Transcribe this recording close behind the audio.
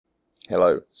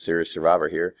Hello, Serious Survivor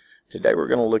here. Today we're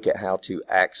going to look at how to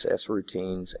access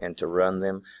routines and to run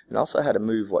them, and also how to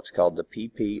move what's called the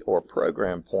PP or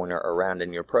program pointer around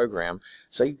in your program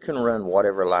so you can run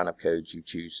whatever line of code you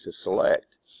choose to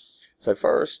select. So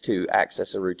first, to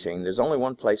access a routine, there's only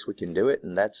one place we can do it,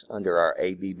 and that's under our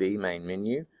ABB main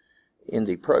menu in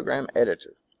the program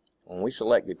editor. When we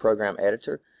select the program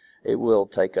editor, it will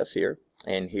take us here,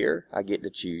 and here I get to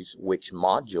choose which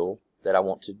module that I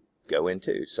want to go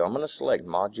into. So I'm going to select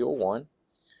module 1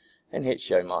 and hit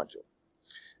show module.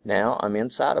 Now I'm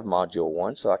inside of module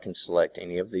 1, so I can select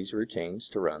any of these routines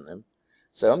to run them.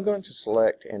 So I'm going to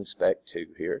select inspect 2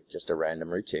 here, just a random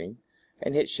routine,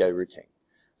 and hit show routine.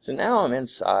 So now I'm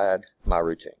inside my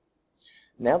routine.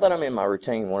 Now that I'm in my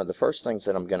routine, one of the first things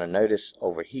that I'm going to notice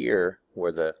over here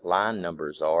where the line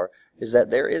numbers are is that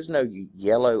there is no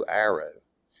yellow arrow.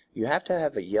 You have to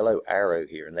have a yellow arrow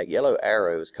here, and that yellow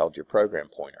arrow is called your program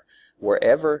pointer.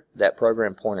 Wherever that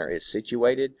program pointer is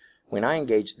situated, when I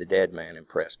engage the dead man and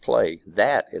press play,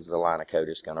 that is the line of code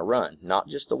it's going to run, not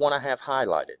just the one I have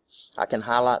highlighted. I can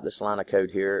highlight this line of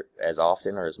code here as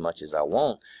often or as much as I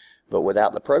want, but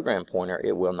without the program pointer,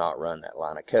 it will not run that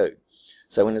line of code.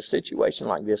 So in a situation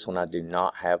like this, when I do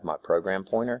not have my program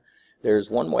pointer, there's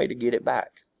one way to get it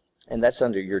back, and that's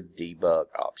under your debug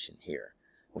option here.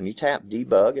 When you tap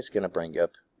debug, it's going to bring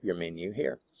up your menu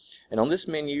here. And on this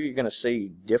menu, you're going to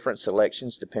see different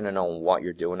selections depending on what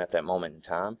you're doing at that moment in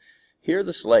time. Here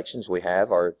the selections we have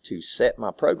are to set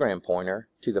my program pointer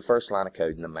to the first line of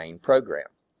code in the main program,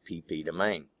 PP to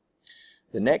main.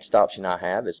 The next option I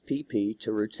have is PP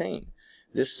to routine.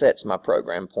 This sets my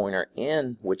program pointer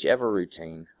in whichever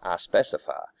routine I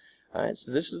specify. Alright,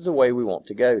 so this is the way we want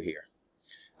to go here.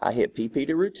 I hit PP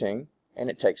to routine, and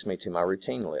it takes me to my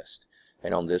routine list.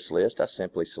 And on this list, I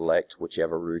simply select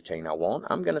whichever routine I want.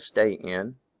 I'm going to stay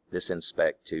in this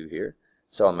inspect 2 here,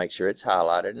 so I'll make sure it's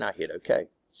highlighted and I hit OK.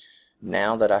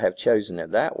 Now that I have chosen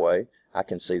it that way, I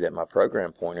can see that my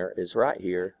program pointer is right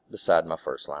here beside my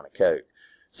first line of code.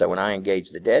 So when I engage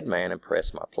the dead man and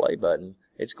press my play button,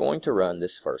 it's going to run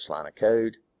this first line of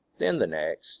code, then the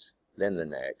next, then the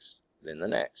next, then the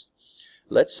next.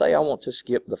 Let's say I want to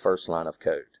skip the first line of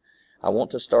code. I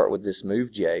want to start with this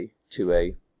move J to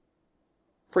a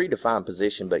predefined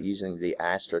position, but using the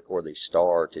asterisk or the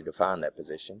star to define that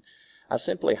position. I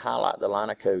simply highlight the line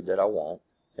of code that I want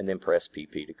and then press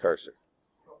PP to cursor.